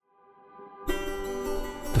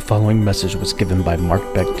following message was given by Mark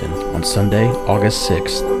Beckton on Sunday, August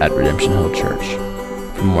 6th at Redemption Hill Church.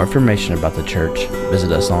 For more information about the church,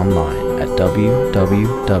 visit us online at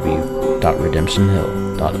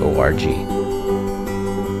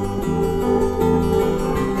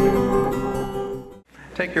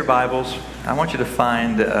www.redemptionhill.org. Take your Bibles. I want you to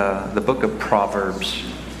find the book of Proverbs.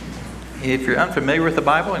 If you're unfamiliar with the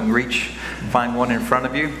Bible and find one in front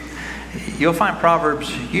of you, you'll find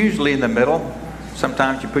Proverbs usually in the middle.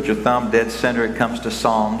 Sometimes you put your thumb dead center, it comes to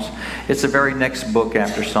Psalms. It's the very next book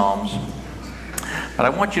after Psalms. But I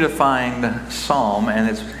want you to find Psalm, and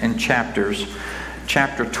it's in chapters,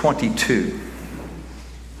 chapter 22.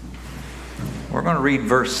 We're going to read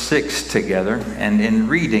verse 6 together, and in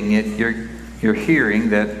reading it, you're hearing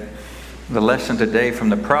that the lesson today from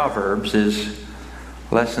the Proverbs is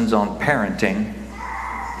lessons on parenting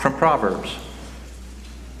from Proverbs.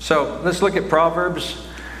 So let's look at Proverbs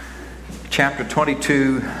chapter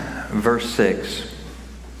 22, verse 6.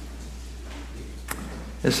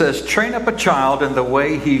 It says, "Train up a child in the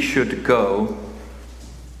way he should go,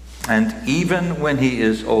 and even when he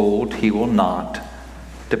is old, he will not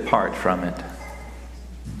depart from it."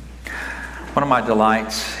 One of my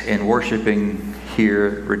delights in worshiping here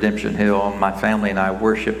at Redemption Hill, my family and I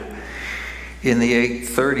worship in the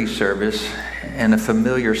 8:30 service in a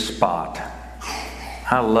familiar spot.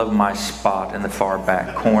 I love my spot in the far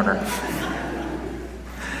back corner.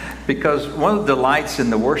 Because one of the delights in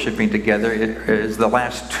the worshiping together is the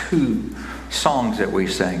last two songs that we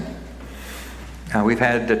sing. We've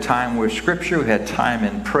had a time with Scripture, we've had time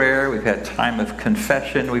in prayer, we've had time of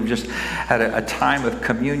confession, we've just had a time of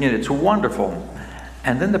communion. It's wonderful.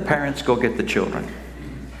 And then the parents go get the children.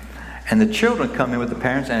 And the children come in with the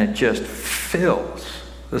parents, and it just fills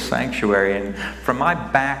the sanctuary. And from my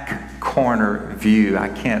back corner view, I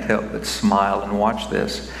can't help but smile and watch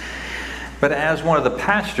this. But as one of the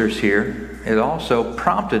pastors here, it also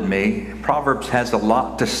prompted me. Proverbs has a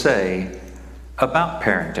lot to say about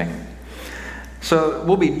parenting. So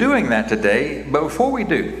we'll be doing that today. But before we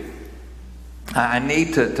do, I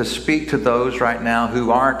need to speak to those right now who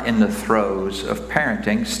aren't in the throes of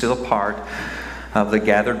parenting, still part of the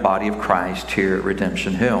gathered body of Christ here at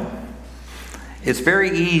Redemption Hill. It's very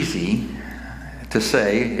easy to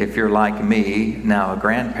say, if you're like me, now a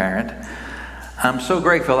grandparent, I'm so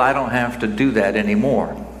grateful I don't have to do that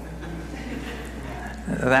anymore.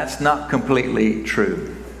 That's not completely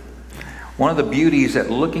true. One of the beauties at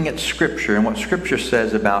looking at Scripture and what Scripture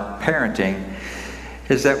says about parenting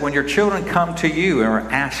is that when your children come to you and are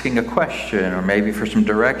asking a question or maybe for some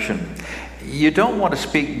direction, you don't want to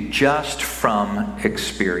speak just from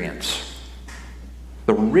experience.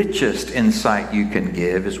 The richest insight you can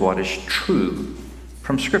give is what is true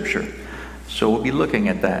from Scripture. So we'll be looking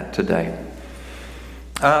at that today.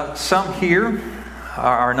 Some here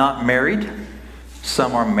are not married.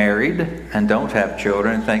 Some are married and don't have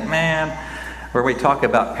children and think, man, where we talk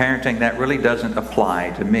about parenting, that really doesn't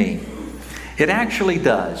apply to me. It actually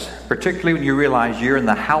does, particularly when you realize you're in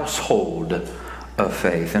the household of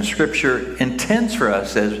faith. And Scripture intends for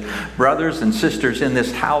us as brothers and sisters in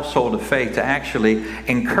this household of faith to actually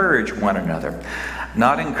encourage one another.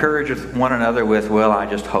 Not encourage one another with, well, I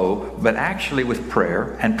just hope, but actually with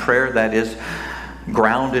prayer, and prayer that is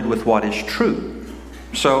grounded with what is true.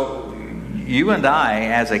 So you and I,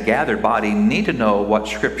 as a gathered body, need to know what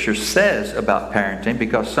Scripture says about parenting,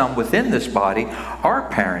 because some within this body are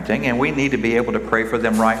parenting, and we need to be able to pray for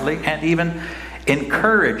them rightly and even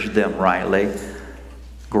encourage them rightly,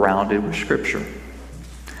 grounded with Scripture.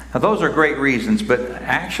 Now those are great reasons, but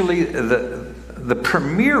actually the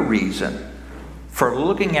premier reason for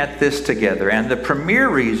looking at this together, and the premier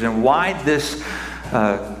reason why this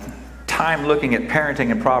time looking at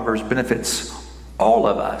parenting in Proverbs benefits all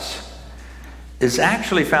of us, is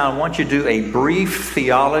actually found once you do a brief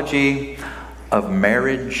theology of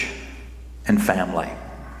marriage and family.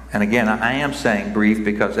 And again, I am saying brief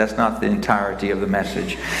because that's not the entirety of the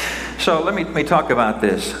message. So let me talk about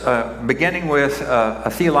this, beginning with a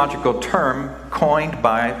theological term coined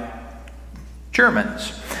by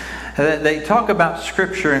Germans. They talk about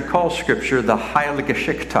Scripture and call Scripture the Heilige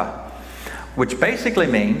Geschichte, which basically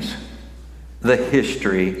means the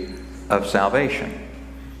history of salvation.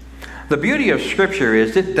 The beauty of Scripture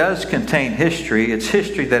is it does contain history. Its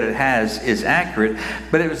history that it has is accurate,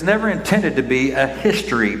 but it was never intended to be a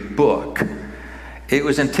history book. It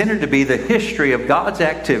was intended to be the history of God's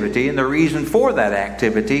activity and the reason for that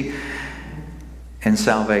activity in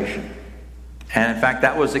salvation. And in fact,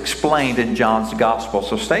 that was explained in John's Gospel.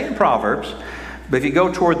 So stay in Proverbs, but if you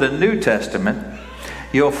go toward the New Testament,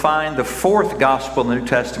 you'll find the fourth Gospel in the New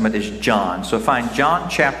Testament is John. So find John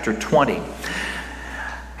chapter 20.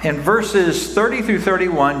 In verses 30 through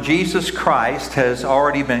 31, Jesus Christ has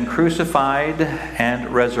already been crucified and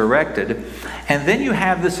resurrected. And then you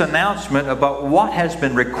have this announcement about what has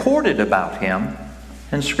been recorded about him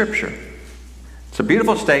in Scripture. It's a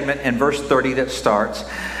beautiful statement in verse 30 that starts,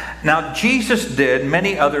 "Now Jesus did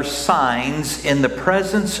many other signs in the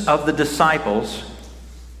presence of the disciples,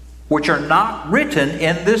 which are not written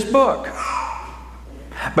in this book.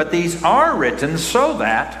 But these are written so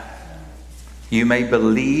that you may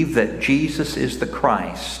believe that Jesus is the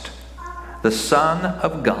Christ, the Son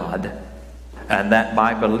of God, and that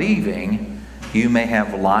by believing you may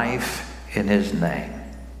have life in His name."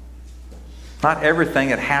 Not everything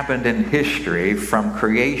that happened in history from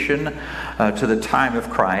creation to the time of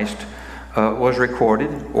Christ was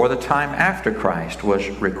recorded, or the time after Christ was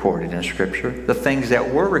recorded in Scripture. The things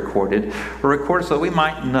that were recorded so that we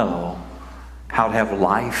might know how to have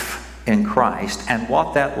life in Christ and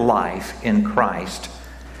what that life in Christ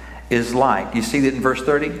is like. You see that in verse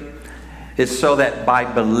 30? It's so that by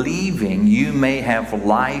believing you may have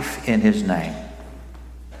life in His name.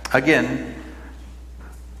 Again,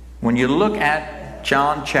 when you look at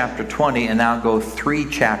John chapter 20 and now go 3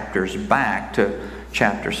 chapters back to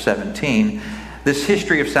chapter 17, this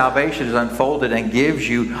history of salvation is unfolded and gives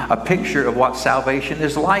you a picture of what salvation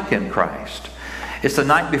is like in Christ. It's the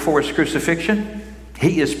night before His crucifixion.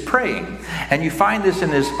 He is praying. And you find this in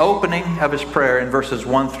His opening of His prayer in verses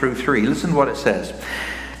 1 through 3. Listen to what it says.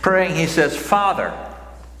 Praying, He says, "Father,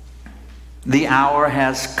 the hour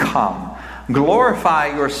has come. Glorify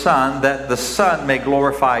your Son, that the Son may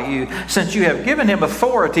glorify you, since you have given Him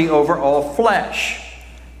authority over all flesh,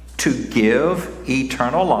 to give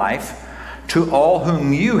eternal life to all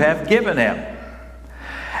whom you have given Him.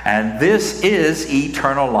 And this is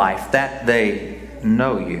eternal life, that they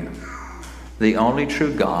know you, the only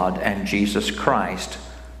true God, and Jesus Christ,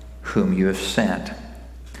 whom you have sent."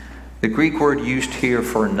 The Greek word used here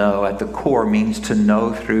for know at the core means to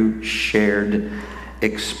know through shared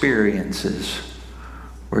experiences,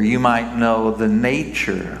 where you might know the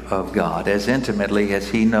nature of God as intimately as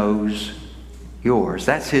He knows yours.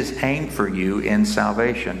 That's His aim for you in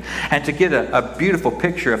salvation. And to get a beautiful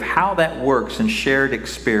picture of how that works in shared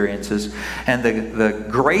experiences and the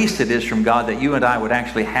grace it is from God that you and I would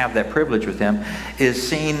actually have that privilege with Him is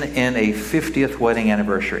seen in a 50th wedding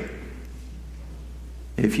anniversary.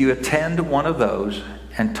 If you attend one of those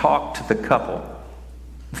and talk to the couple,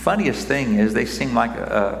 the funniest thing is they seem like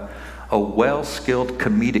a well-skilled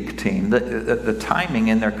comedic team. The timing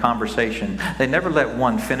in their conversation, they never let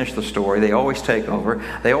one finish the story. They always take over.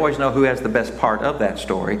 They always know who has the best part of that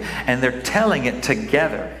story. And they're telling it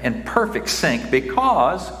together in perfect sync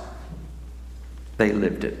because they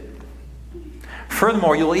lived it.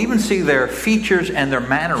 Furthermore, you'll even see their features and their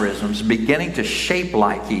mannerisms beginning to shape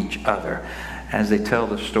like each other as they tell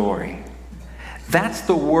the story. That's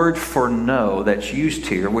the word for know that's used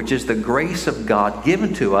here, which is the grace of God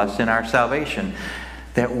given to us in our salvation,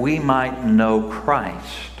 that we might know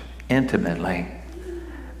Christ intimately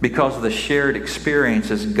because of the shared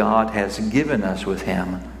experiences God has given us with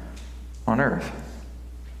Him on earth.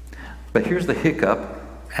 But here's the hiccup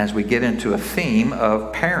as we get into a theme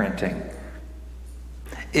of parenting.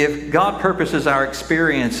 If God purposes our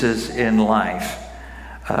experiences in life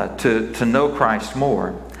to know Christ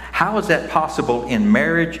more, how is that possible in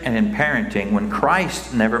marriage and in parenting when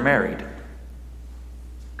Christ never married?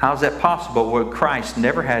 How is that possible when Christ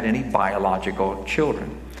never had any biological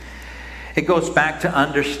children? It goes back to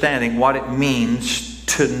understanding what it means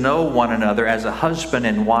to know one another as a husband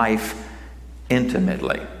and wife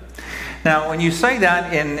intimately. Now, when you say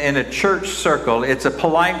that in a church circle, it's a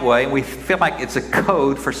polite way. We feel like it's a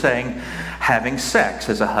code for saying having sex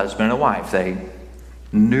as a husband and a wife. They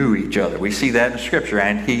knew each other. We see that in Scripture.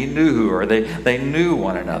 And he knew her. They knew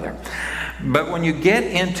one another. But when you get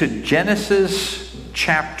into Genesis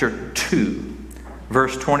chapter 2,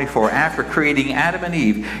 verse 24, after creating Adam and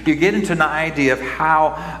Eve, you get into an idea of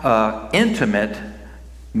how intimate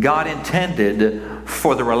God intended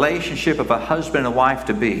for the relationship of a husband and wife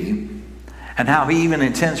to be, and how He even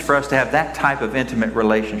intends for us to have that type of intimate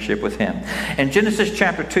relationship with Him. In Genesis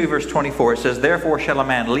chapter 2, verse 24, it says, "Therefore shall a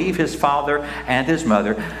man leave his father and his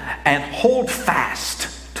mother, and hold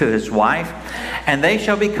fast to his wife, and they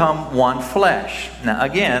shall become one flesh." Now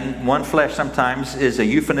again, one flesh sometimes is a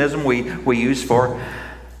euphemism we use for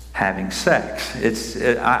having sex.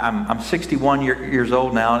 I'm 61 years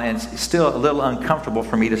old now, and it's still a little uncomfortable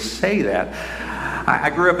for me to say that.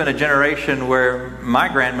 I grew up in a generation where my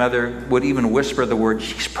grandmother would even whisper the word,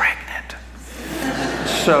 "She's pregnant."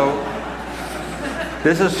 So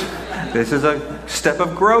this is a step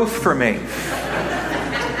of growth for me.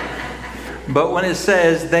 But when it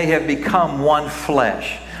says they have become one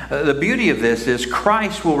flesh, the beauty of this is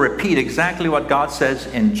Christ will repeat exactly what God says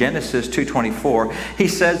in Genesis 2:24. He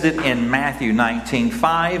says it in Matthew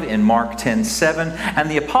 19:5, in Mark 10:7,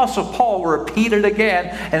 and the Apostle Paul will repeat it again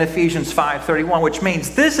in Ephesians 5:31, which means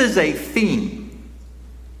this is a theme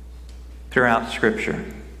throughout Scripture.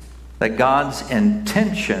 That God's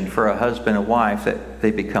intention for a husband and wife, that they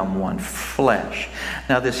become one flesh.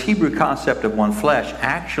 Now, this Hebrew concept of one flesh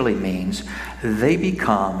actually means they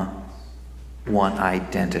become one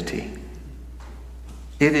identity.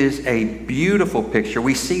 It is a beautiful picture.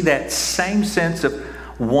 We see that same sense of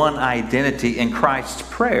one identity in Christ's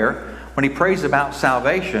prayer when he prays about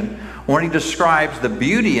salvation, when he describes the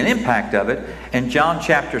beauty and impact of it in John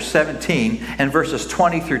chapter 17 and verses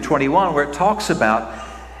 20 through 21, where it talks about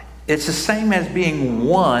it's the same as being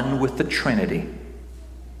one with the Trinity.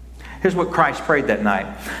 Here's what Christ prayed that night.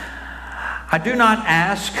 I do not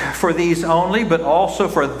ask for these only, but also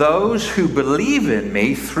for those who believe in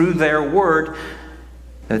me through their word,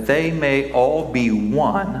 that they may all be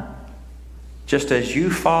one, just as you,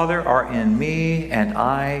 Father, are in me and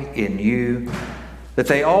I in you, that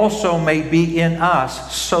they also may be in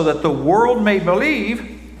us, so that the world may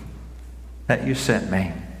believe that you sent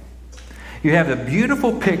me. You have a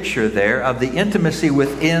beautiful picture there of the intimacy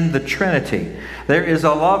within the Trinity. There is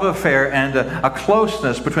a love affair and a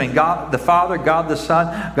closeness between God the Father, God the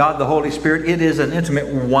Son, God the Holy Spirit. It is an intimate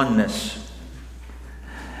oneness.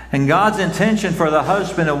 And God's intention for the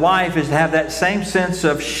husband and wife is to have that same sense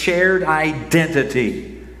of shared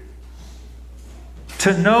identity.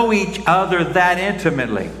 To know each other that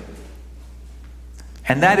intimately.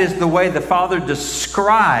 And that is the way the Father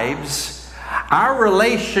describes our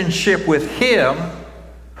relationship with Him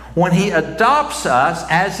when He adopts us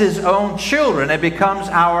as His own children and becomes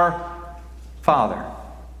our Father.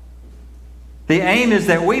 The aim is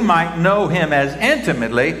that we might know Him as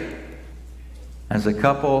intimately as a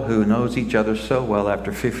couple who knows each other so well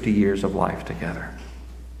after 50 years of life together.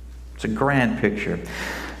 It's a grand picture.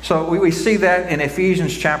 So we see that in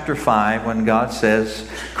Ephesians chapter 5 when God says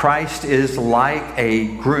Christ is like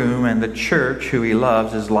a groom and the church who He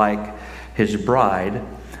loves is like His bride.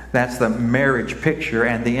 That's the marriage picture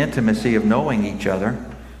and the intimacy of knowing each other.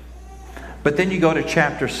 But then you go to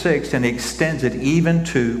chapter 6 and He extends it even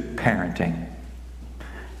to parenting.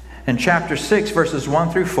 In chapter 6, verses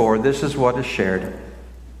 1 through 4, this is what is shared.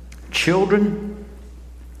 Children,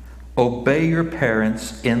 obey your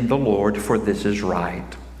parents in the Lord, for this is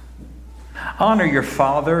right. Honor your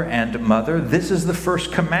father and mother. This is the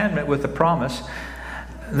first commandment with the promise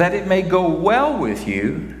that it may go well with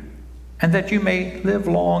you and that you may live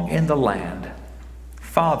long in the land.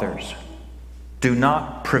 Fathers, do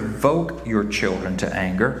not provoke your children to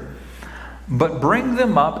anger, but bring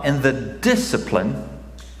them up in the discipline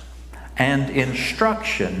and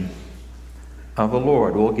instruction of the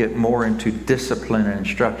Lord. We'll get more into discipline and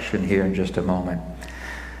instruction here in just a moment.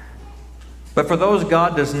 But for those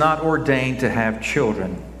God does not ordain to have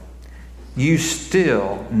children, you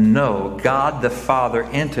still know God the Father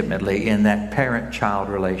intimately in that parent-child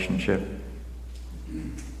relationship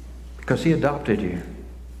because He adopted you.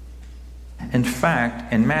 In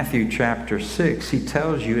fact, in Matthew chapter 6, He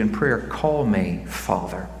tells you in prayer, call me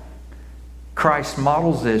Father. Christ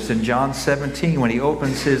models this in John 17 when He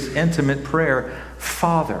opens His intimate prayer,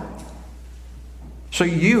 Father. So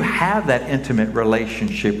you have that intimate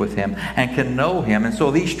relationship with Him and can know Him. And so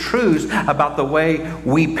these truths about the way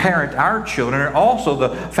we parent our children are also the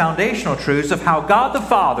foundational truths of how God the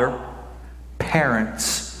Father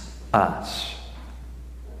parents us.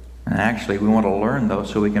 And actually, we want to learn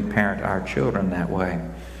those so we can parent our children that way.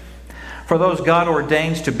 For those God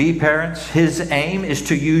ordains to be parents, His aim is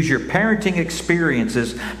to use your parenting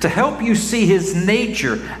experiences to help you see His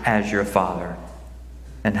nature as your Father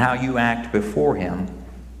and how you act before Him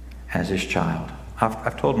as His child.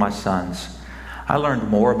 I've told my sons, I learned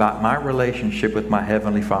more about my relationship with my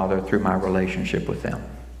Heavenly Father through my relationship with them.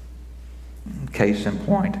 Case in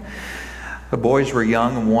point. The boys were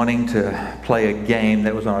young and wanting to play a game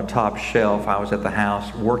that was on a top shelf. I was at the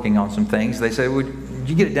house working on some things. They said, would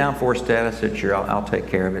you get it down for us, Dad? I said, sure, I'll take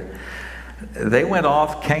care of it. They went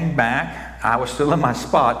off, came back. I was still in my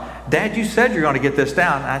spot. Dad, you said you're going to get this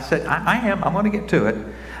down. I said, I am. I'm going to get to it.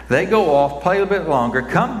 They go off, play a bit longer,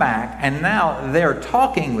 come back, and now they're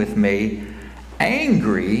talking with me,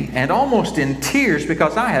 angry and almost in tears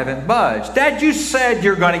because I haven't budged. Dad, you said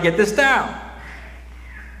you're going to get this down.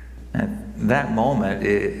 At that moment,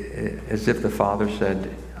 as if the Father said,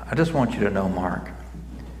 I just want you to know, Mark,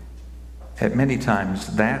 at many times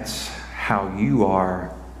that's how you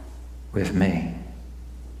are with me.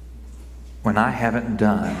 When I haven't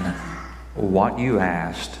done what you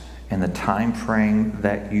asked in the time frame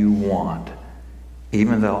that you want,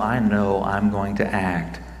 even though I know I'm going to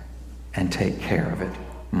act and take care of it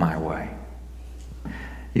my way.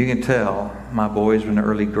 You can tell my boys were in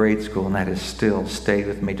early grade school, and that has still stayed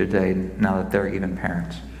with me today now that they're even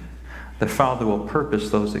parents. The Father will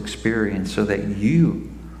purpose those experiences so that you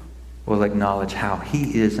will acknowledge how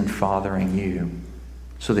He is in fathering you,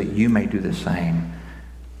 so that you may do the same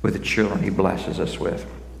with the children He blesses us with.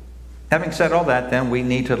 Having said all that, then, we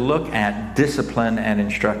need to look at discipline and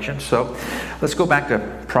instruction. So let's go back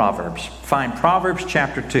to Proverbs. Find Proverbs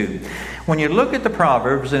chapter 2. When you look at the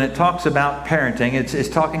Proverbs and it talks about parenting, it's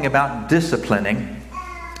talking about disciplining.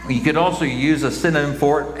 You could also use a synonym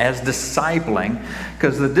for it as discipling,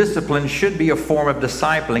 because the discipline should be a form of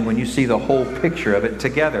discipling when you see the whole picture of it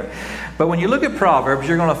together. But when you look at Proverbs,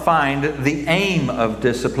 you're going to find the aim of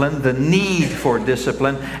discipline, the need for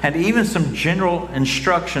discipline, and even some general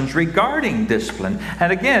instructions regarding discipline.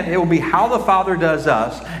 And again, it will be how the Father does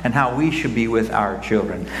us and how we should be with our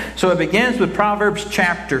children. So it begins with Proverbs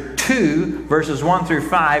chapter 2, verses 1 through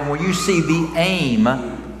 5, where you see the aim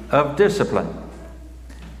of discipline.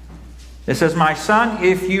 It says, "My son,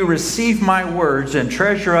 if you receive my words and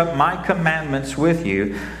treasure up my commandments with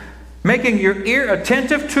you, making your ear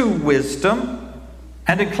attentive to wisdom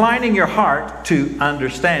and inclining your heart to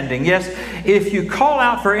understanding. Yes, if you call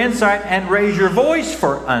out for insight and raise your voice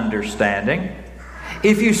for understanding,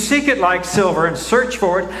 if you seek it like silver and search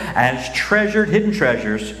for it as treasured hidden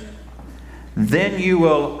treasures, then you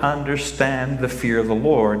will understand the fear of the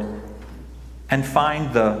Lord and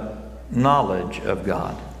find the knowledge of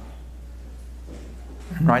God."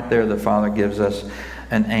 And right there, the Father gives us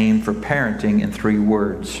an aim for parenting in 3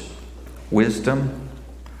 words: wisdom,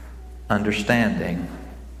 understanding,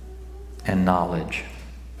 and knowledge.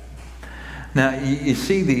 Now, you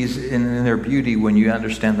see these in their beauty when you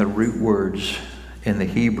understand the root words in the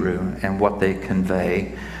Hebrew and what they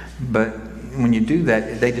convey. But when you do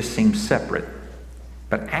that, they just seem separate.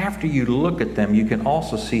 But after you look at them, you can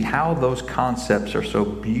also see how those concepts are so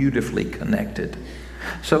beautifully connected.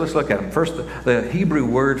 So let's look at them. First, the Hebrew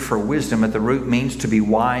word for wisdom at the root means to be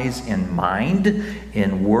wise in mind,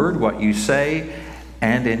 in word, what you say,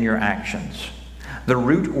 and in your actions. The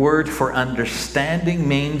root word for understanding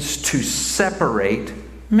means to separate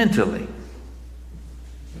mentally.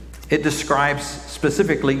 It describes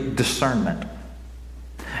specifically discernment.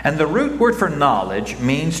 And the root word for knowledge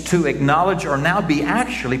means to acknowledge or now be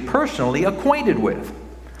actually personally acquainted with.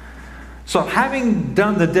 So having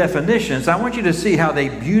done the definitions, I want you to see how they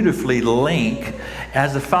beautifully link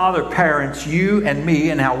as the Father parents you and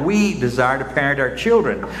me and how we desire to parent our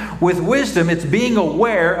children. With wisdom, it's being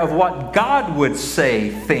aware of what God would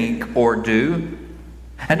say, think, or do.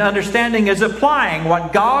 And understanding is applying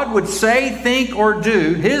what God would say, think, or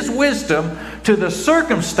do, His wisdom, to the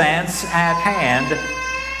circumstance at hand.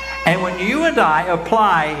 And when you and I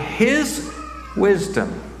apply His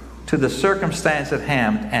wisdom to the circumstance at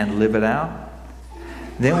hand and live it out,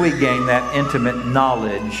 then we gain that intimate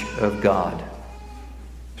knowledge of God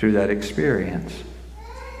through that experience.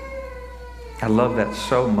 I love that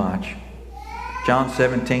so much. John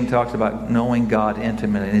 17 talks about knowing God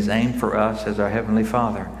intimately and His aim for us as our Heavenly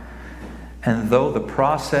Father. And though the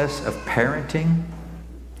process of parenting,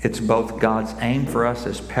 it's both God's aim for us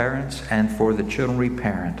as parents and for the children we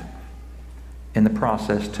parent in the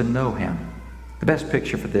process to know Him. The best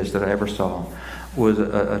picture for this that I ever saw was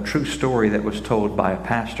a true story that was told by a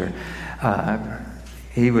pastor.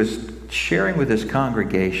 He was sharing with his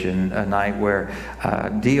congregation a night where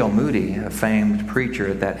D.L. Moody, a famed preacher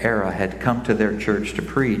at that era, had come to their church to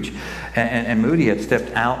preach. And Moody had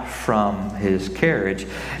stepped out from his carriage,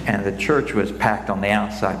 and the church was packed on the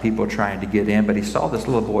outside, people trying to get in. But he saw this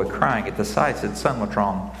little boy crying at the side, said, "Son, what's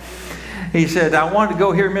wrong?" He said, "I wanted to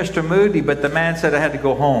go hear Mr. Moody, but the man said I had to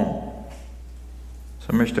go home."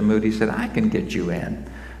 So Mr. Moody said, "I can get you in,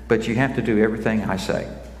 but you have to do everything I say.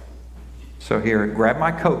 So here, grab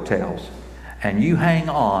my coattails, and you hang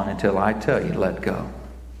on until I tell you let go."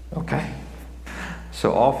 Okay.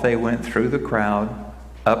 So off they went through the crowd,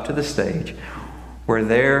 up to the stage, where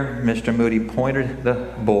there Mr. Moody pointed the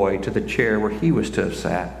boy to the chair where he was to have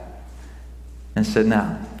sat, and said,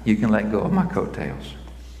 "Now, you can let go of my coattails."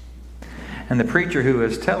 And the preacher who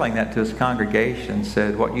was telling that to his congregation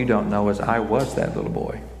said, "What you don't know is I was that little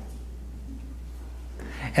boy."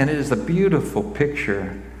 And it is a beautiful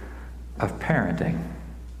picture of parenting.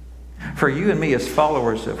 For you and me as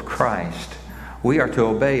followers of Christ, we are to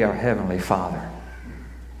obey our Heavenly Father.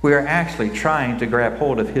 We are actually trying to grab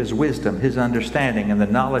hold of His wisdom, His understanding, and the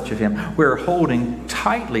knowledge of Him. We're holding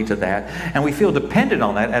tightly to that, and we feel dependent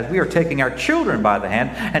on that as we are taking our children by the hand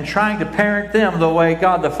and trying to parent them the way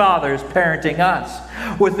God the Father is parenting us.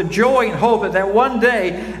 With the joy and hope that one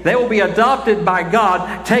day they will be adopted by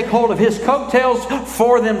God, take hold of His coattails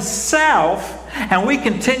for themselves, and we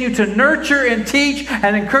continue to nurture and teach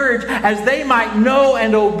and encourage as they might know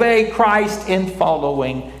and obey Christ in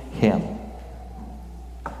following Him.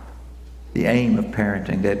 The aim of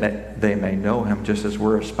parenting, that they may know Him just as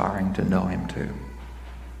we're aspiring to know Him too.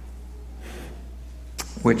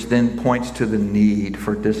 Which then points to the need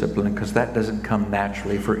for discipline, because that doesn't come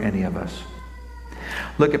naturally for any of us.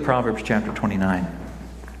 Look at Proverbs chapter 29.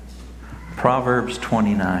 Proverbs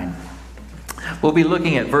 29. We'll be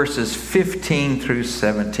looking at verses 15 through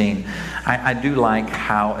 17. I do like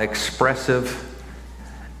how expressive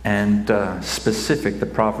and specific the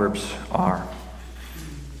Proverbs are.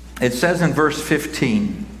 It says in verse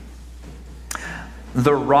 15,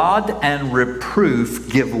 "The rod and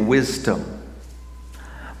reproof give wisdom,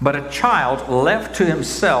 but a child left to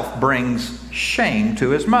himself brings shame to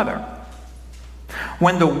his mother.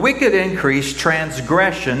 When the wicked increase,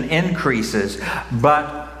 transgression increases,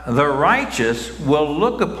 but the righteous will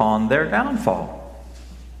look upon their downfall.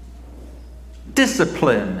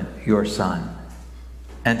 Discipline your son,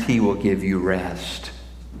 and he will give you rest.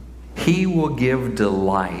 He will give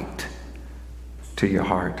delight to your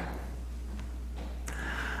heart."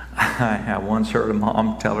 I once heard a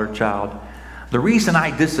mom tell her child, "The reason I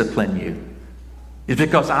discipline you is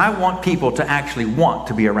because I want people to actually want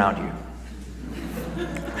to be around you."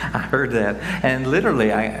 I heard that. And literally,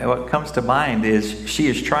 what comes to mind is she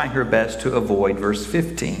is trying her best to avoid verse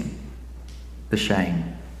 15, the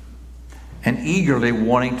shame, and eagerly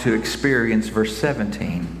wanting to experience verse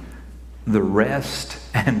 17, the rest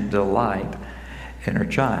and delight in her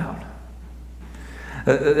child.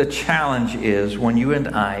 The challenge is when you and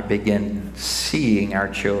I begin seeing our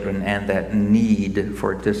children and that need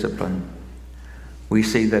for discipline, we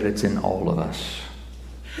see that it's in all of us.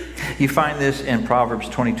 You find this in Proverbs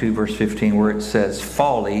 22 verse 15 where it says,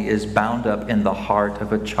 "Folly is bound up in the heart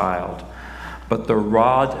of a child, but the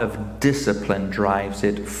rod of discipline drives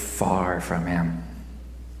it far from him."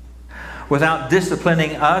 Without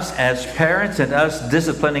disciplining us as parents and us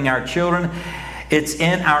disciplining our children, it's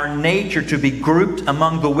in our nature to be grouped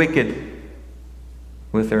among the wicked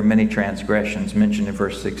with their many transgressions mentioned in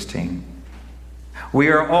verse 16. We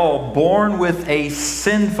are all born with a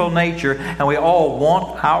sinful nature, and we all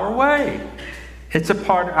want our way. It's a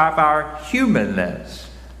part of our humanness.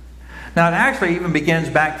 Now, it actually even begins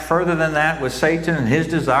back further than that with Satan and his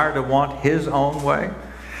desire to want his own way.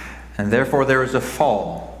 And therefore, there is a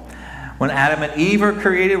fall. When Adam and Eve are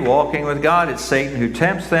created, walking with God, it's Satan who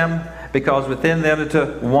tempts them, because within them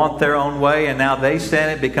to want their own way, and now they sin,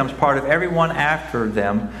 it becomes part of everyone after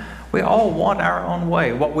them. We all want our own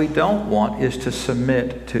way. What we don't want is to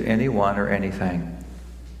submit to anyone or anything.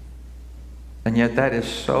 And yet that is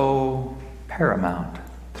so paramount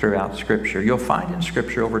throughout Scripture. You'll find in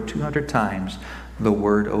Scripture over 200 times the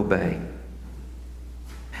word obey.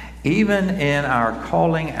 Even in our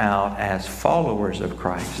calling out as followers of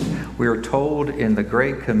Christ, we are told in the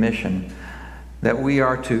Great Commission that we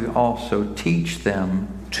are to also teach them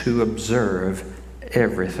to observe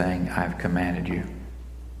everything I've commanded you.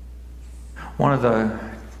 One of the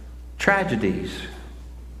tragedies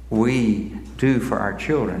we do for our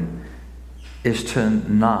children is to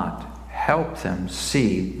not help them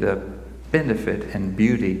see the benefit and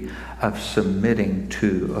beauty of submitting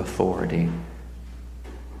to authority.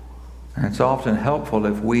 And it's often helpful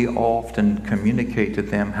if we often communicate to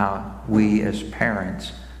them how we as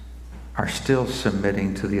parents are still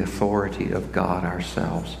submitting to the authority of God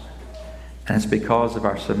ourselves. And it's because of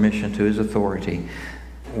our submission to His authority,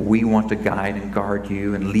 we want to guide and guard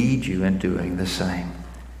you and lead you in doing the same.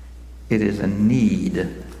 It is a need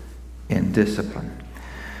in discipline.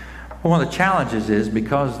 One of the challenges is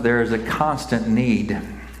because there is a constant need,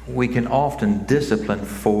 we can often discipline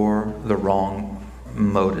for the wrong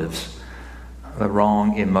motives, the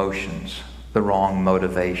wrong emotions, the wrong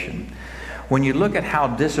motivation. When you look at how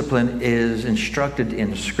discipline is instructed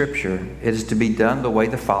in Scripture, it is to be done the way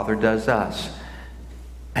the Father does us.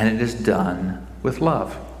 And it is done with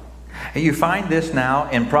love. And you find this now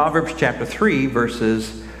in Proverbs chapter 3,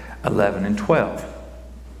 verses 11 and 12.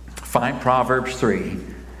 Find Proverbs 3.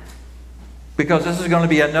 Because this is going to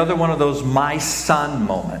be another one of those my son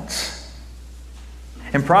moments.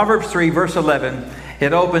 In Proverbs 3, verse 11,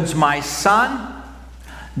 it opens, "My son,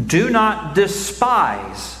 do not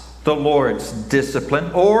despise the Lord's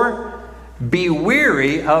discipline, or be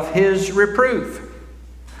weary of His reproof.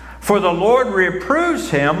 For the Lord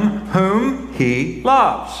reproves him whom he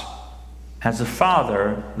loves, as a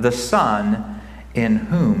father the son in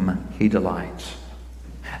whom he delights.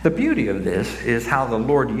 The beauty of this is how the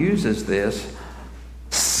Lord uses this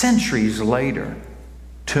centuries later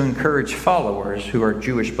to encourage followers who are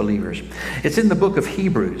Jewish believers. It's in the book of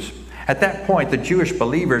Hebrews. At that point, the Jewish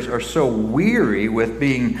believers are so weary with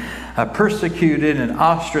being persecuted and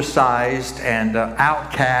ostracized and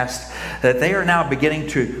outcast that they are now beginning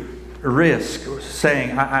to risk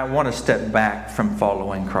saying, I want to step back from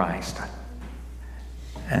following Christ.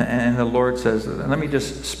 And the Lord says, let me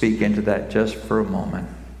just speak into that just for a moment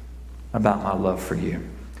about my love for you.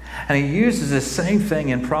 And he uses the same thing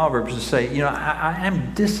in Proverbs to say, I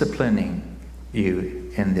am disciplining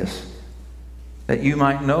you in this, that you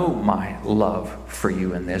might know my love for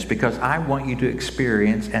you in this, because I want you to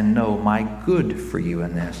experience and know my good for you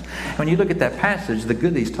in this. When you look at that passage, the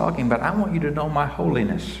good that he's talking about, I want you to know my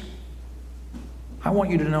holiness. I want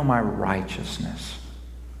you to know my righteousness,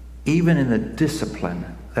 even in the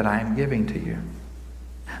discipline that I am giving to you.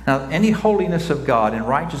 Now, any holiness of God and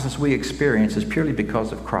righteousness we experience is purely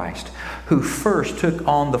because of Christ, who first took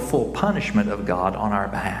on the full punishment of God on our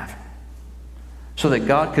behalf, so that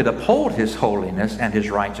God could uphold his holiness and his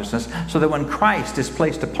righteousness, so that when Christ is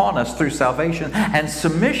placed upon us through salvation and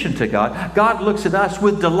submission to God, God looks at us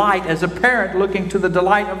with delight as a parent looking to the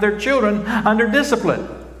delight of their children under discipline.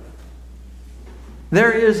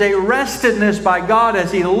 There is a restedness by God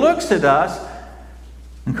as he looks at us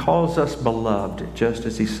and calls us beloved, just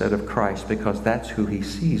as he said of Christ, because that's who he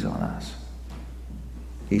sees on us.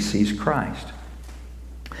 He sees Christ.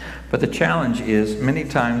 But the challenge is, many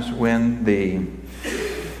times when the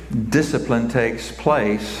discipline takes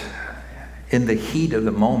place in the heat of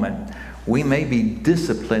the moment, we may be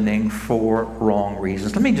disciplining for wrong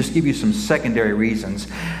reasons. Let me just give you some secondary reasons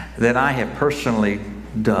that I have personally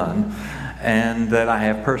done and that I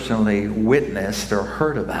have personally witnessed or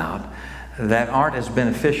heard about that aren't as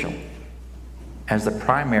beneficial as the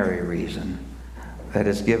primary reason that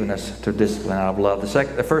has given us to discipline out of love.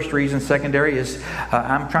 The first reason, secondary, is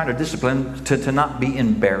I'm trying to discipline to not be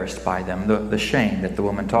embarrassed by them, the shame that the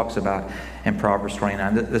woman talks about in Proverbs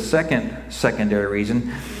 29. The second secondary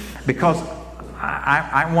reason, because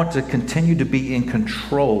I want to continue to be in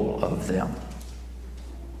control of them.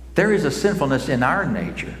 There is a sinfulness in our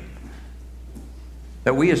nature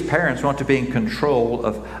that we as parents want to be in control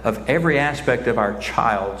of every aspect of our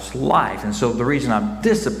child's life. And so the reason I'm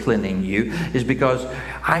disciplining you is because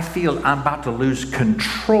I feel I'm about to lose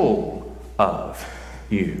control of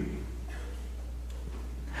you.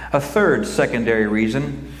 A third secondary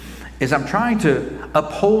reason is I'm trying to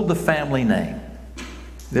uphold the family name.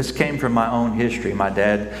 This came from my own history. My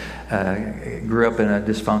dad grew up in a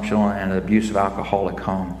dysfunctional and abusive alcoholic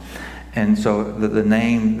home. And so the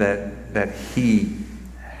name that he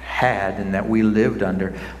had and that we lived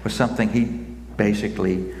under was something he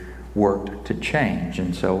basically worked to change.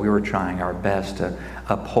 And so we were trying our best to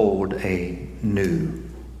uphold a new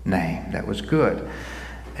name that was good.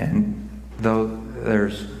 And though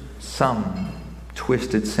there's some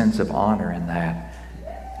twisted sense of honor in that,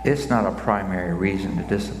 it's not a primary reason to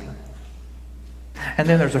discipline. And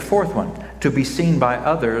then there's a fourth one, to be seen by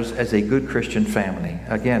others as a good Christian family.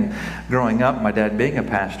 Again, growing up, my dad being a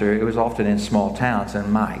pastor, it was often in small towns,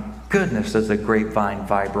 and my goodness, does the grapevine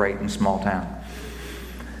vibrate in small town.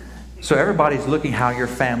 So everybody's looking how your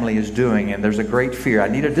family is doing, and there's a great fear. I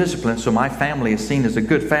need a discipline so my family is seen as a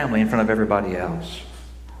good family in front of everybody else.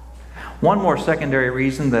 One more secondary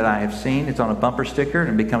reason that I have seen, it's on a bumper sticker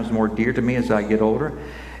and it becomes more dear to me as I get older,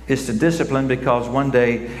 is to discipline because one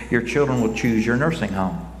day your children will choose your nursing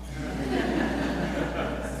home.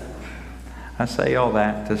 I say all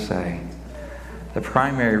that to say the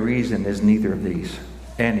primary reason is neither of these,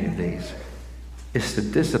 any of these. It's to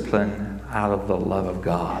discipline out of the love of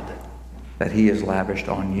God that he has lavished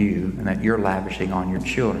on you and that you're lavishing on your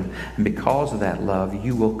children. And because of that love,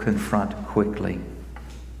 you will confront quickly,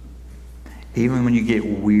 even when you get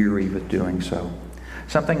weary with doing so.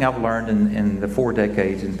 Something I've learned in the 4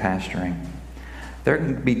 decades in pastoring, there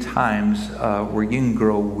can be times where you can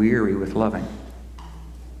grow weary with loving,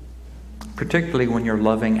 particularly when you're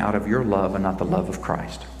loving out of your love and not the love of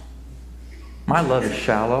Christ. My love is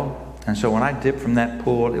shallow, and so when I dip from that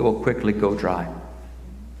pool, it will quickly go dry.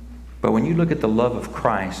 But when you look at the love of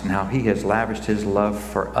Christ and how he has lavished his love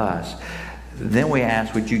for us, then we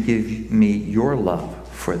ask, would you give me your love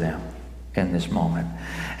for them in this moment?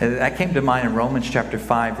 And that came to mind in Romans chapter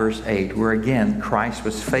 5, verse 8, where again, Christ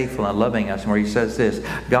was faithful in loving us, and where he says this,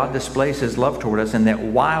 God displays his love toward us in that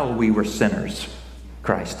while we were sinners,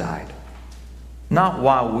 Christ died. Not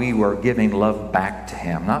while we were giving love back to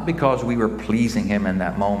him, not because we were pleasing him in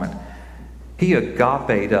that moment. He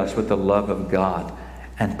agaped us with the love of God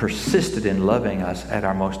and persisted in loving us at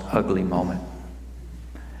our most ugly moment.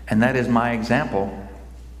 And that is my example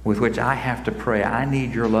with which I have to pray. I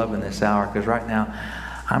need your love in this hour, because right now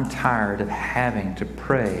I'm tired of having to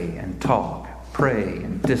pray and talk, pray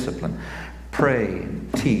and discipline, pray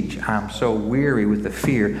and teach. I'm so weary with the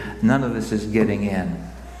fear. None of this is getting in.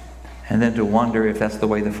 And then to wonder if that's the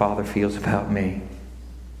way the Father feels about me.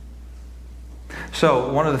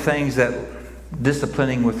 So one of the things that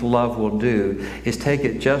disciplining with love will do is take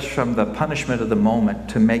it just from the punishment of the moment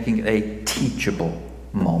to making it a teachable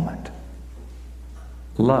moment.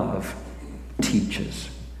 Love teaches.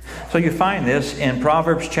 So you find this in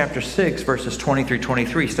Proverbs chapter 6, verses 20 through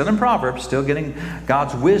 23. Still in Proverbs, still getting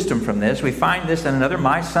God's wisdom from this. We find this in another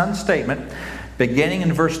my son statement, beginning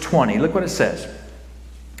in verse 20. Look what it says.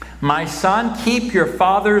 My son, keep your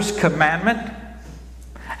father's commandment,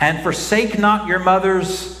 and forsake not your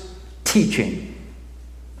mother's teaching.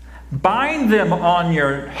 Bind them on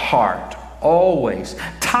your heart always.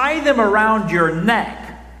 Tie them around your neck.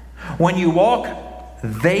 When you walk,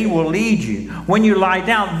 they will lead you. When you lie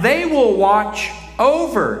down, they will watch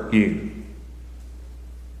over you.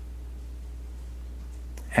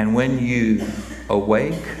 And when you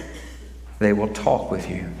awake, they will talk with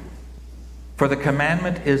you. For the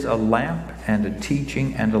commandment is a lamp and a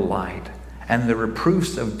teaching and a light, and the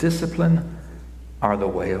reproofs of discipline are the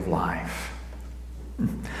way of life.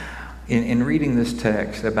 In reading this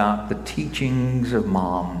text about the teachings of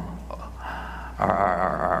mom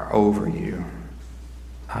are over you,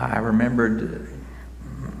 I remembered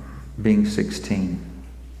being 16.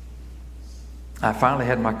 I finally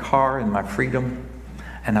had my car and my freedom,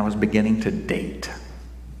 and I was beginning to date.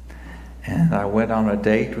 And I went on a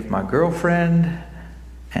date with my girlfriend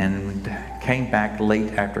and came back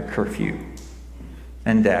late after curfew.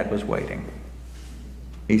 And Dad was waiting.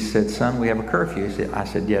 He said, son, we have a curfew. I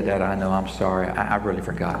said, yeah, Dad, I know. I'm sorry. I really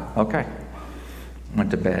forgot. Okay.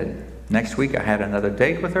 Went to bed. Next week, I had another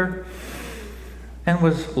date with her and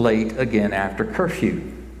was late again after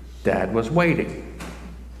curfew. Dad was waiting.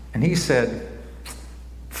 And he said,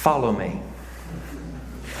 follow me.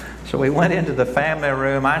 So we went into the family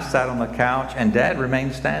room. I sat on the couch, and Dad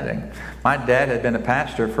remained standing. My dad had been a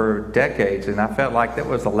pastor for decades, and I felt like that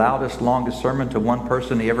was the loudest, longest sermon to one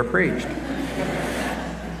person he ever preached.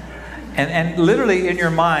 And literally in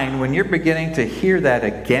your mind, when you're beginning to hear that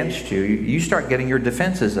against you, you start getting your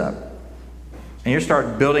defenses up. And you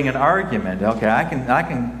start building an argument. Okay, I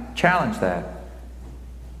can challenge that.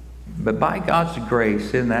 But by God's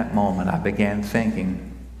grace, in that moment, I began thinking,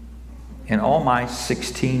 in all my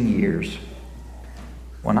 16 years,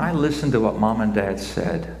 when I listened to what Mom and Dad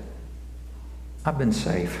said, I've been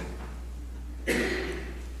safe.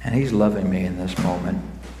 And He's loving me in this moment.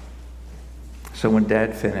 So when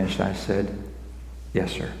Dad finished, I said,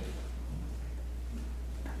 yes, sir.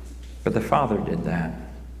 But the Father did that.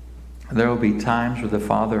 There will be times where the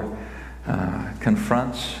Father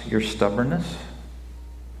confronts your stubbornness,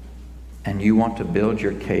 and you want to build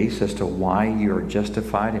your case as to why you're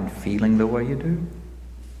justified in feeling the way you do.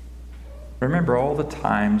 Remember all the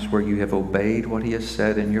times where you have obeyed what He has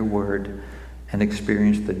said in your word and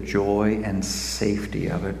experienced the joy and safety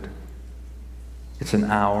of it. It's an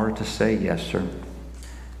hour to say yes, sir.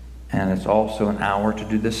 And it's also an hour to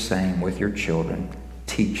do the same with your children.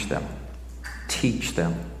 Teach them. Teach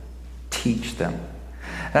them. Teach them.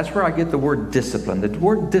 That's where I get the word discipline. The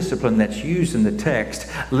word discipline that's used in the text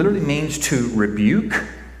literally means to rebuke.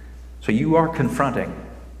 So you are confronting.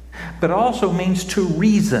 But it also means to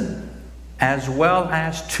reason as well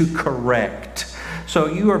as to correct. So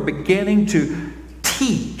you are beginning to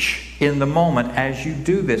teach in the moment as you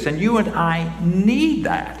do this. And you and I need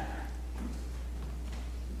that.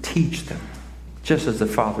 Teach them, just as the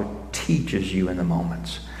Father teaches you in the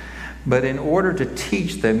moments. But in order to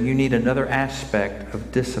teach them, you need another aspect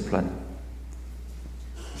of discipline.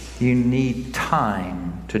 You need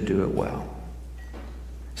time to do it well.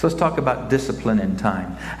 So let's talk about discipline and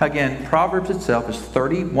time. Again, Proverbs itself is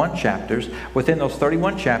 31 chapters. Within those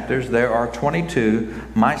 31 chapters, there are 22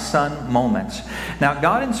 my son moments. Now,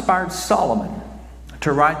 God inspired Solomon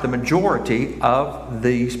to write the majority of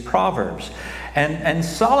these Proverbs. And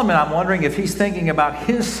Solomon, I'm wondering if he's thinking about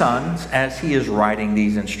his sons as he is writing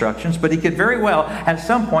these instructions, but he could very well at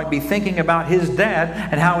some point be thinking about his dad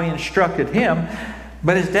and how he instructed him.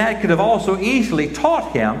 But his dad could have also easily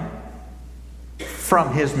taught him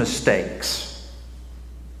from his mistakes.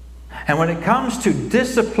 And when it comes to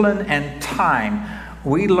discipline and time,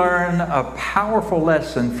 we learn a powerful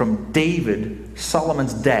lesson from David,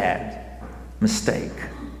 Solomon's dad. mistake.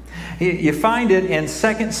 You find it in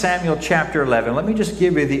 2 Samuel chapter 11. Let me just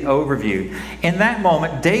give you the overview. In that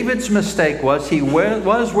moment, David's mistake was he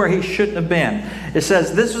was where he shouldn't have been. It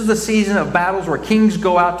says this was the season of battles where kings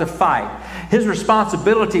go out to fight. His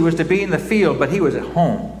responsibility was to be in the field, but he was at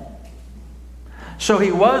home. So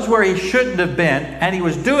he was where he shouldn't have been, and he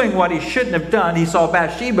was doing what he shouldn't have done. He saw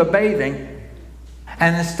Bathsheba bathing,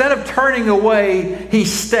 and instead of turning away, he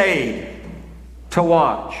stayed to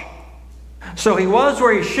watch. So he was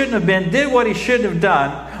where he shouldn't have been, did what he shouldn't have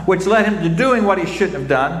done, which led him to doing what he shouldn't have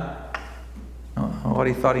done, what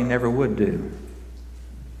he thought he never would do.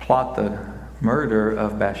 Plot the murder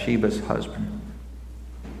of Bathsheba's husband.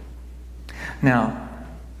 Now,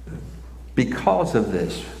 because of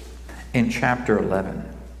this, in chapter 11,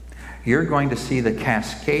 you're going to see the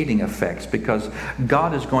cascading effects, because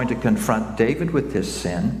God is going to confront David with his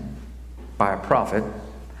sin by a prophet,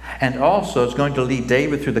 and also is going to lead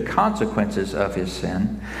David through the consequences of his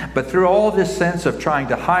sin. But through all this sense of trying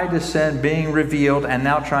to hide his sin, being revealed, and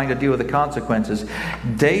now trying to deal with the consequences,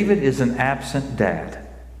 David is an absent dad.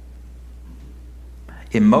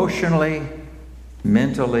 Emotionally,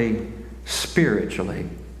 mentally, spiritually,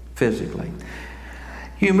 physically.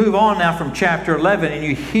 You move on now from chapter 11 and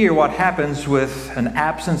you hear what happens with an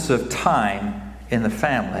absence of time in the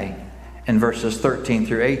family in verses 13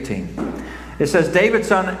 through 18. It says, David's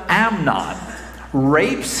son Amnon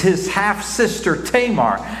rapes his half-sister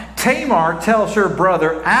Tamar. Tamar tells her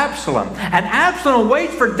brother Absalom. And Absalom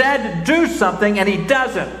waits for dad to do something, and he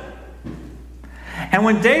doesn't. And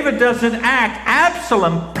when David doesn't act,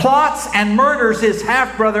 Absalom plots and murders his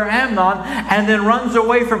half-brother Amnon and then runs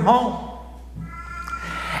away from home.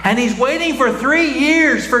 And he's waiting for 3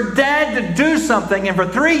 years for dad to do something. And for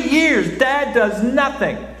 3 years, dad does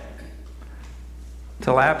nothing.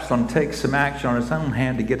 Till Absalom takes some action on his own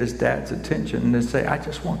hand to get his dad's attention and to say, I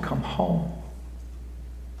just want to come home.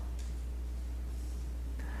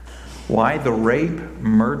 Why the rape,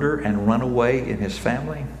 murder, and runaway in his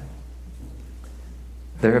family?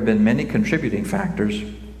 There have been many contributing factors,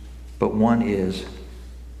 but one is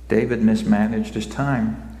David mismanaged his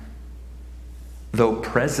time. Though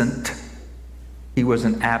present, he was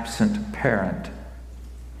an absent parent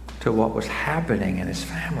to what was happening in his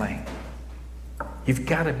family. You've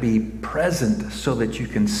got to be present so that you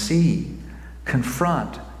can see,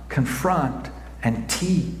 confront, and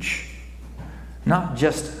teach. Not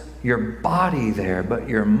just your body there, but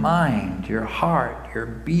your mind, your heart, your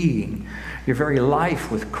being, your very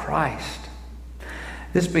life with Christ.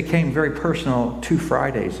 This became very personal 2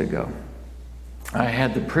 Fridays ago. I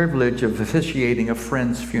had the privilege of officiating a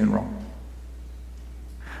friend's funeral.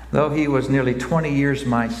 Though he was nearly 20 years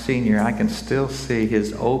my senior, I can still see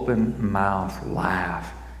his open mouth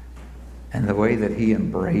laugh and the way that he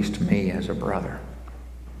embraced me as a brother.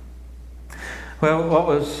 Well, what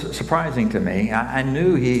was surprising to me, I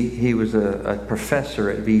knew he was a professor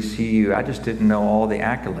at VCU. I just didn't know all the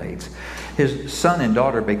accolades. His son and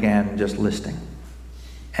daughter began just listing.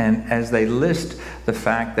 And as they list the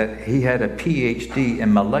fact that he had a PhD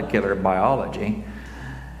in molecular biology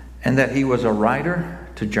and that he was a writer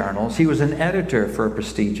to journals, he was an editor for a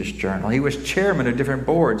prestigious journal. He was chairman of different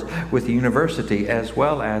boards with the university as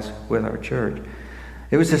well as with our church.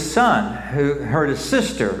 It was his son who heard his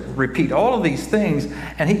sister repeat all of these things,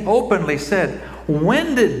 and he openly said,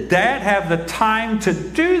 when did Dad have the time to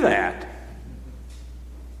do that?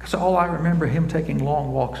 Because all I remember him taking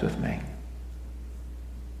long walks with me,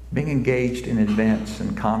 being engaged in events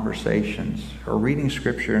and conversations, or reading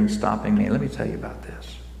scripture and stopping me. Let me tell you about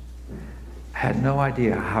this. I had no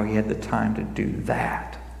idea how he had the time to do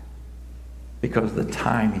that, because of the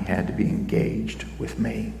time he had to be engaged with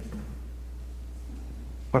me.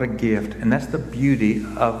 What a gift. And that's the beauty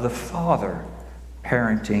of the Father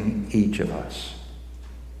parenting each of us.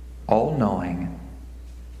 All-knowing,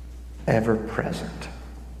 ever-present.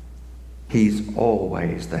 He's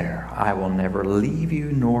always there. I will never leave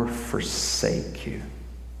you nor forsake you.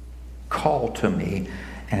 Call to me,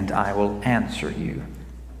 and I will answer you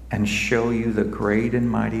and show you the great and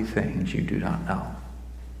mighty things you do not know.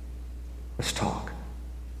 Let's talk.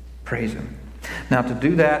 Praise Him. Now, to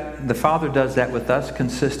do that, the Father does that with us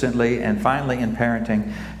consistently, and finally in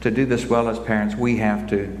parenting, to do this well as parents, we have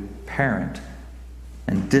to parent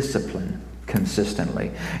and discipline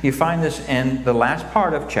consistently. You find this in the last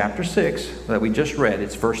part of chapter 6 that we just read.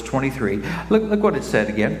 It's verse 23. Look what it said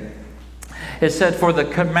again. It said, for the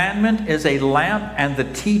commandment is a lamp, and the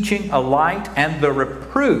teaching a light, and the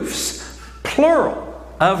reproofs, plural,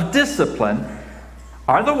 of discipline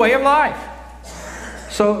are the way of life,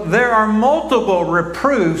 So there are multiple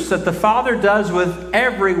reproofs that the Father does with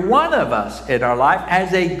every one of us in our life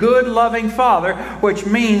as a good, loving Father, which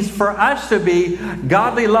means for us to be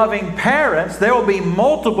godly, loving parents, there will be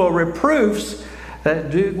multiple reproofs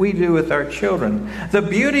that we do with our children. The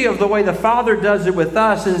beauty of the way the Father does it with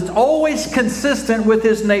us is it's always consistent with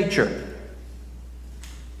His nature.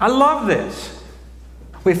 I love this.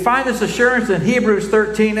 We find this assurance in Hebrews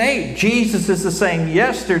 13:8. Jesus is the same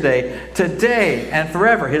yesterday, today, and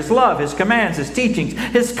forever. His love, His commands, His teachings,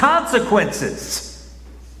 His consequences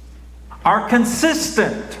are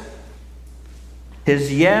consistent.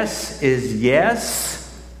 His yes is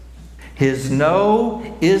yes. His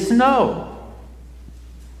no is no.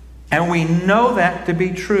 And we know that to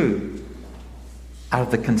be true out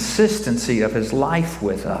of the consistency of His life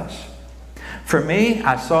with us. For me,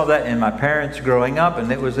 I saw that in my parents growing up, and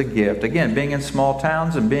it was a gift. Again, being in small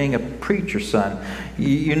towns and being a preacher's son,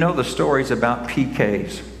 you know the stories about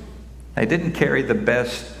PKs. They didn't carry the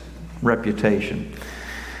best reputation.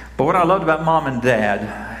 But what I loved about Mom and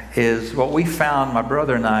Dad is what we found, my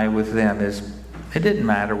brother and I, with them is it didn't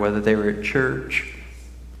matter whether they were at church,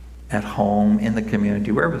 at home, in the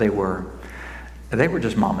community, wherever they were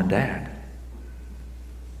just Mom and Dad.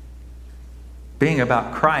 Being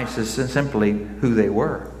about Christ is simply who they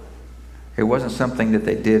were. It wasn't something that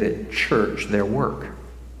they did at church, their work.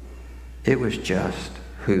 It was just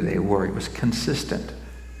who they were. It was consistent.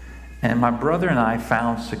 And my brother and I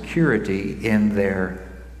found security in their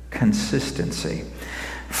consistency.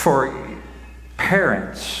 For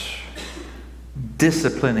parents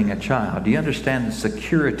disciplining a child, do you understand the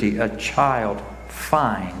security a child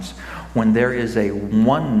finds when there is a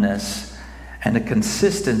oneness and a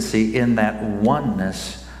consistency in that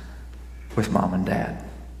oneness with Mom and Dad?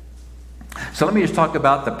 So let me just talk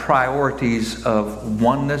about the priorities of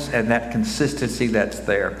oneness and that consistency that's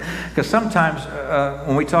there. Because sometimes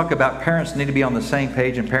when we talk about parents need to be on the same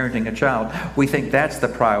page in parenting a child, we think that's the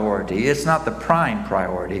priority. It's not the prime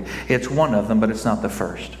priority. It's one of them, but it's not the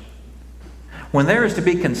first. When there is to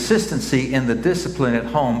be consistency in the discipline at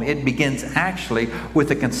home, it begins actually with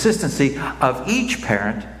the consistency of each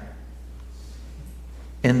parent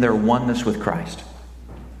in their oneness with Christ.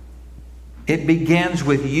 It begins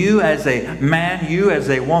with you as a man, you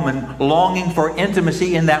as a woman, longing for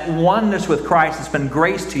intimacy in that oneness with Christ that's been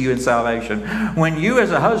graced to you in salvation. When you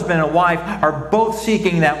as a husband and wife are both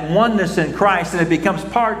seeking that oneness in Christ, and it becomes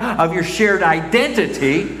part of your shared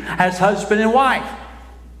identity as husband and wife.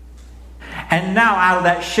 And now out of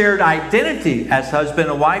that shared identity as husband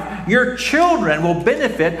and wife, your children will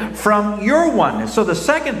benefit from your oneness. So the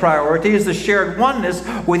second priority is the shared oneness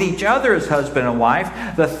with each other as husband and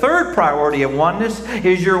wife. The third priority of oneness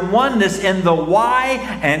is your oneness in the why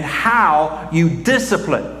and how you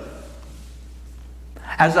discipline.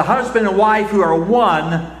 As a husband and wife who are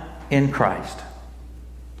one in Christ.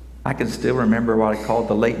 I can still remember what I called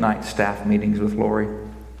the late night staff meetings with Lori.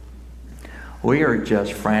 We are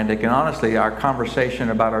just frantic. And honestly, our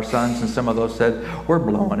conversation about our sons and some of those said, we're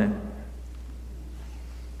blowing it.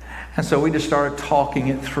 And so we just started talking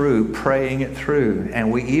it through, praying it through.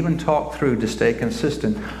 And we even talked through to stay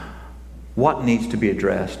consistent. What needs to be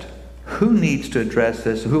addressed? Who needs to address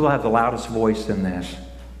this? Who will have the loudest voice in this?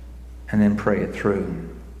 And then pray it through.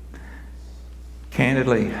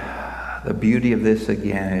 Candidly, the beauty of this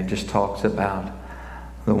again, it just talks about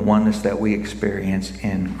the oneness that we experience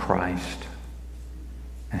in Christ.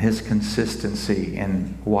 And His consistency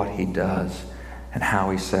in what He does and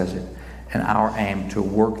how He says it. And our aim to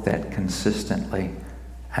work that consistently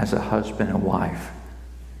as a husband and wife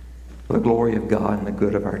for the glory of God and the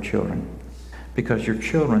good of our children. Because your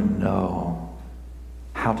children know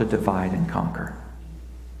how to divide and conquer.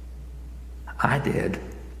 I did.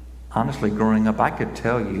 Honestly, growing up, I could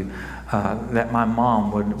tell you that my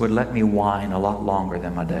mom would let me whine a lot longer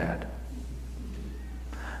than my dad.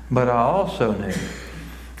 But I also knew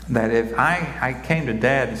that if I came to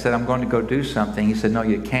Dad and said, I'm going to go do something, he said, no,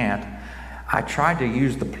 you can't. I tried to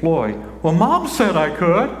use the ploy, well, Mom said I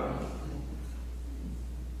could.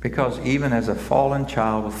 Because even as a fallen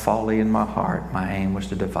child with folly in my heart, my aim was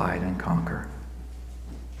to divide and conquer.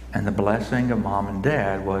 And the blessing of Mom and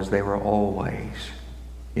Dad was they were always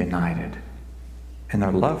united in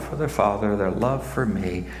their love for their father, their love for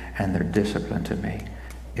me, and their discipline to me.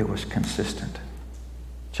 It was consistent,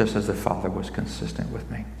 just as the Father was consistent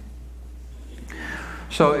with me.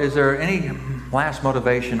 So is there any last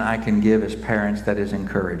motivation I can give as parents that is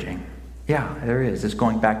encouraging? Yeah, there is. It's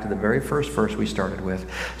going back to the very first verse we started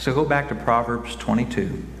with. So go back to Proverbs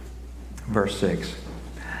 22, verse 6.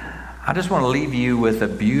 I just want to leave you with a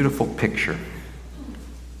beautiful picture.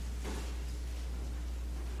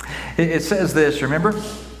 It says this, remember?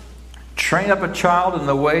 Train up a child in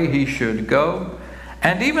the way he should go,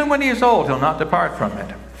 and even when he is old, he'll not depart from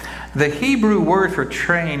it. The Hebrew word for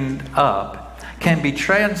trained up can be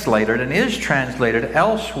translated and is translated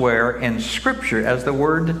elsewhere in Scripture as the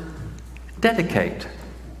word dedicate.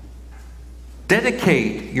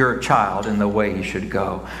 Dedicate your child in the way he should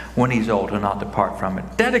go. When he's old, he'll not depart from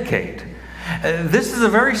it. Dedicate. This is the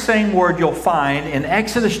very same word you'll find in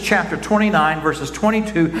Exodus chapter 29, verses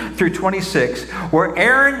 22 through 26, where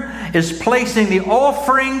Aaron is placing the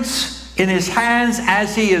offerings in his hands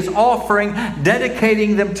as he is offering,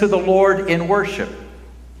 dedicating them to the Lord in worship.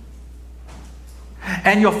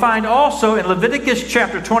 And you'll find also in Leviticus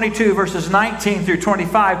chapter 22, verses 19 through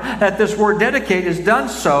 25, that this word dedicate is done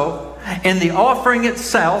so in the offering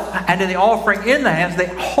itself and in the offering in the hands. The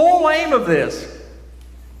whole aim of this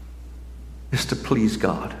is to please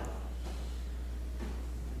God.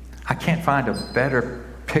 I can't find a better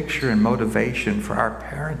picture and motivation for our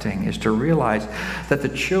parenting is to realize that the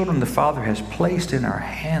children the Father has placed in our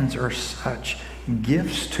hands are such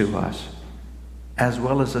gifts to us, as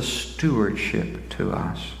well as a stewardship to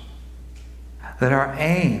us. That our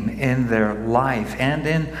aim in their life and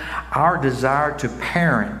in our desire to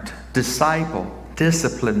parent, disciple,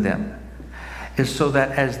 discipline them is so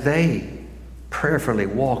that as they prayerfully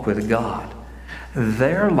walk with God,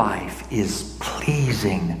 their life is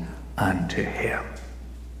pleasing unto Him.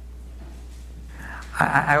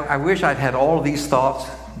 I wish I'd had all these thoughts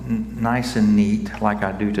nice and neat like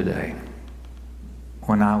I do today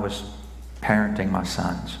when I was parenting my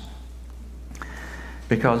sons.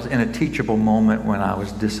 Because in a teachable moment when I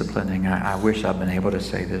was disciplining, I wish I'd been able to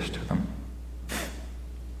say this to them.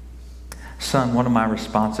 Son, one of my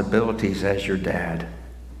responsibilities as your dad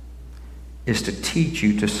is to teach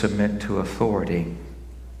you to submit to authority.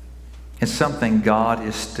 It's something God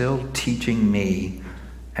is still teaching me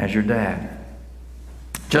as your dad.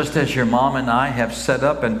 Just as your mom and I have set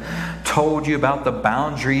up and told you about the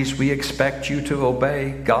boundaries we expect you to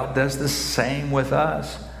obey, God does the same with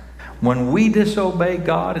us. When we disobey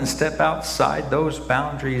God and step outside those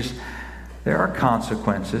boundaries, there are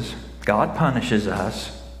consequences. God punishes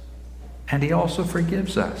us, and He also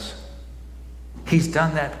forgives us. He's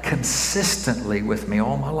done that consistently with me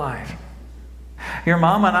all my life. Your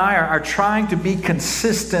mom and I are trying to be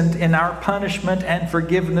consistent in our punishment and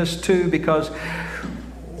forgiveness too, because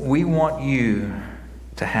we want you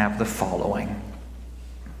to have the following.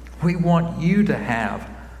 We want you to have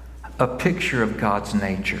a picture of God's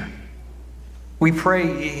nature. We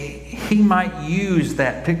pray He might use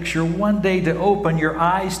that picture one day to open your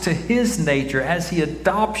eyes to His nature as He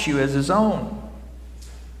adopts you as His own.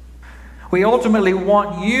 We ultimately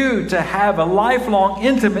want you to have a lifelong,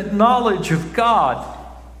 intimate knowledge of God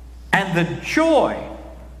and the joy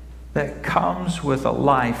that comes with a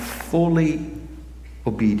life fully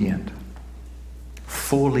obedient,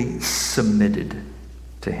 fully submitted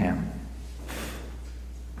to Him.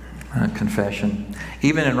 Confession.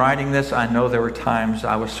 Even in writing this, I know there were times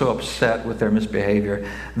I was so upset with their misbehavior.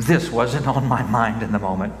 This wasn't on my mind in the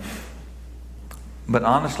moment. But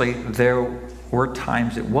honestly, there were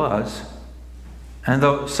times it was. And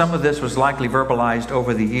though some of this was likely verbalized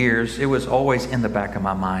over the years, it was always in the back of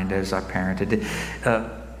my mind as I parented.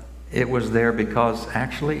 It was there because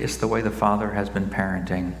actually it's the way the Father has been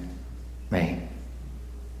parenting me.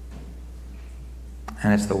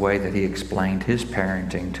 And it's the way that He explained His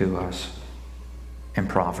parenting to us in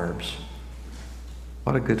Proverbs.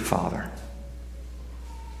 What a good Father.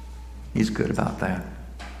 He's good about that.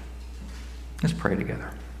 Let's pray together.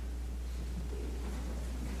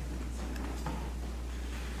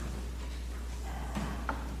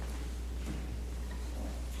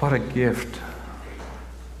 What a gift,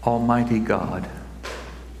 Almighty God,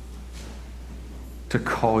 to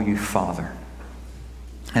call you Father.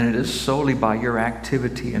 And it is solely by your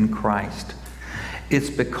activity in Christ. It's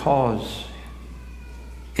because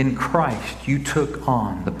in Christ you took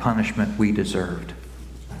on the punishment we deserved.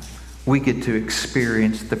 We get to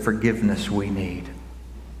experience the forgiveness we need.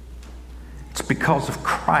 It's because of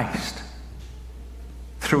Christ,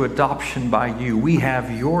 through adoption by you, we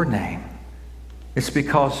have your name. It's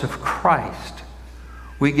because of Christ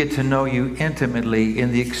we get to know you intimately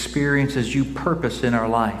in the experiences you purpose in our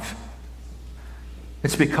life.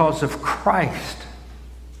 It's because of Christ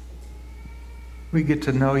we get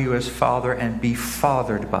to know you as Father and be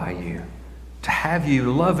fathered by you. To have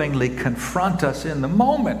you lovingly confront us in the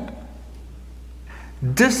moment.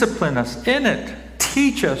 Discipline us in it.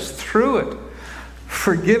 Teach us through it.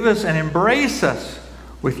 Forgive us and embrace us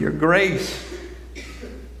with your grace.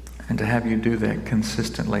 And to have you do that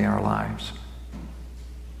consistently in our lives.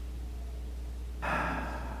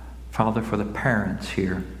 Father, for the parents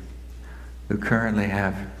here who currently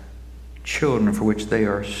have children for which they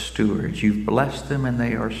are stewards, you've blessed them and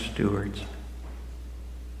they are stewards.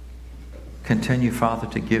 Continue, Father,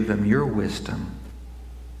 to give them your wisdom,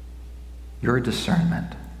 your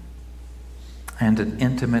discernment, and an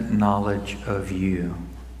intimate knowledge of you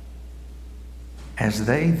as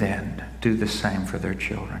they then do the same for their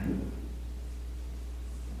children.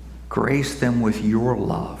 Grace them with your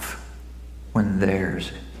love when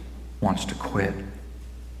theirs wants to quit.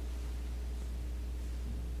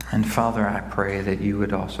 And Father, I pray that you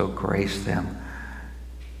would also grace them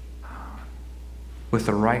with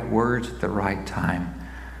the right words at the right time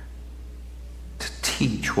to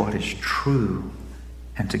teach what is true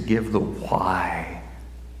and to give the why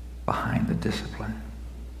behind the discipline.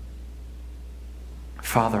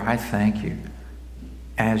 Father, I thank you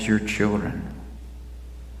as your children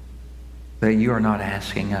that you are not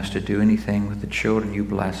asking us to do anything with the children you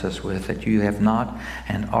bless us with, that you have not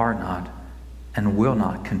and are not and will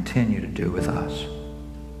not continue to do with us.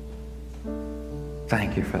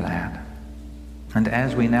 Thank you for that. And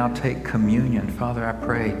as we now take communion, Father, I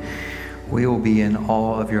pray we will be in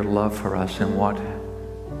awe of your love for us and what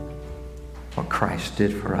Christ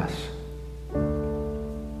did for us.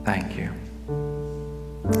 Thank you.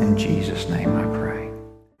 In Jesus' name I pray.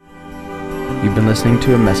 You've been listening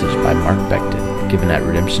to a message by Mark Beckton, given at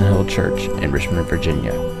Redemption Hill Church in Richmond,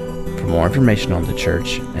 Virginia. For more information on the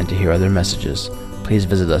church and to hear other messages, please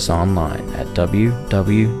visit us online at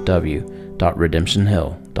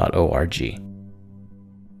www.redemptionhill.org.